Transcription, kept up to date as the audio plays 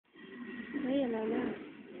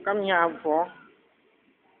né? Com a minha avó.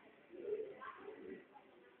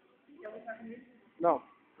 Não,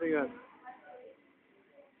 obrigado.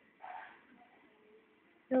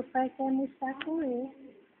 Seu pai quer almoçar com ele.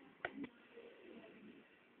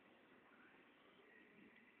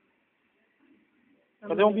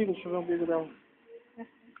 Cadê o umbigo? Deixa eu ver o umbigo dela.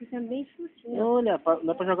 Fica bem chutinho. Olha,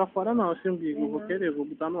 não é pra jogar fora não, esse umbigo. É, Eu vou não. querer, vou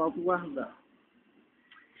botar no alto e guardar.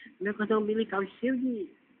 Meu cordão umbilical cheio de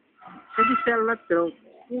célula tronco.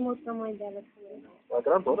 E o tamanho dela também. É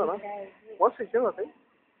grandona, né? Quantos centímetros ela tem?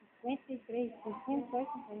 53,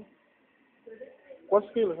 58.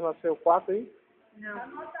 Quantos quilos nasceu? 4 aí?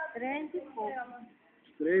 Não, 3 e pouco.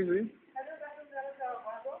 3 aí?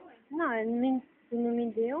 Não, ele não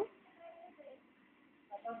me deu.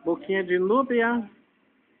 Boquinha de núbia.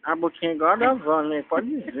 A boquinha igual a da avó, né? Pode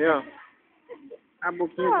dizer, ó. A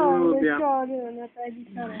boquinha de núbia. Eu choro, atrás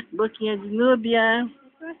de chorar. Boquinha de núbia.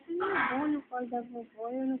 Eu tô achando bom no colo da vovó.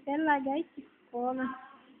 Eu não quero largar essa escola.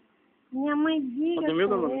 Minha mãe briga Dormiu,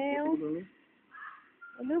 com dona? eu.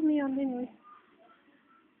 Eu dormi ontem de noite.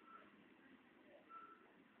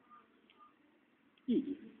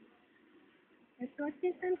 Eu tô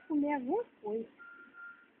tentando comer alguma coisa.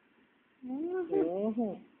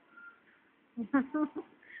 Uhum.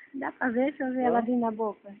 Dá pra ver? Deixa eu ver ela vir na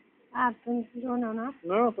boca. Ah, tu não tirou não, não?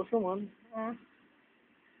 Não, eu tô filmando. Ah.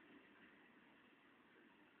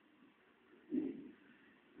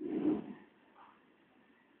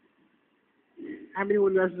 Abre o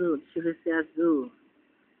olho azul, deixa eu ver se é azul.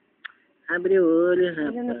 Abre o olho,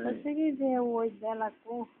 Eu não rapaz. consegui ver o olho dela a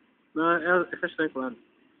cor. Não, é castanho, claro.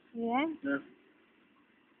 E é? É.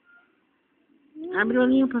 Abre o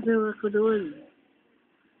olhinho pra ver a cor do olho.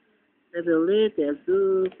 É violeta, é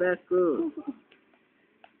azul, qual é a cor?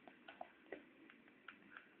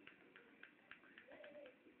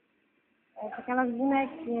 É aquelas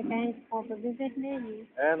bonequinhas que a gente compra bem vermelhinhas.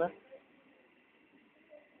 É, né?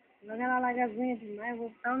 Logo ela larga as unhas demais, vou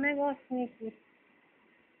botar um negocinho aqui.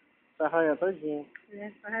 Tá arranhando todinho.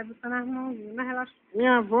 Né? Só vai botar nas mãozinhas, mas ela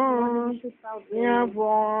Minha avó, gosta de chutar o dedo. minha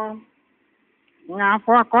avó. Minha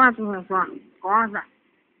avó, acorda, minha avó. Acorda.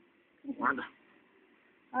 Acorda.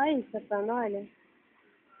 Olha isso, Satana, olha.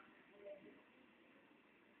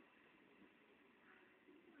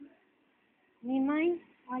 Minha mãe,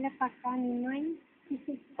 olha pra cá, minha mãe.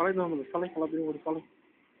 Fala aí, Dona, fala aí, fala bem o olho, fala aí.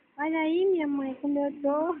 Olha aí, minha mãe, como eu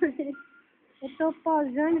tô. Eu tô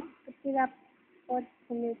posando pra tirar foto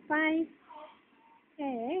com meu pai.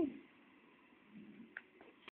 É.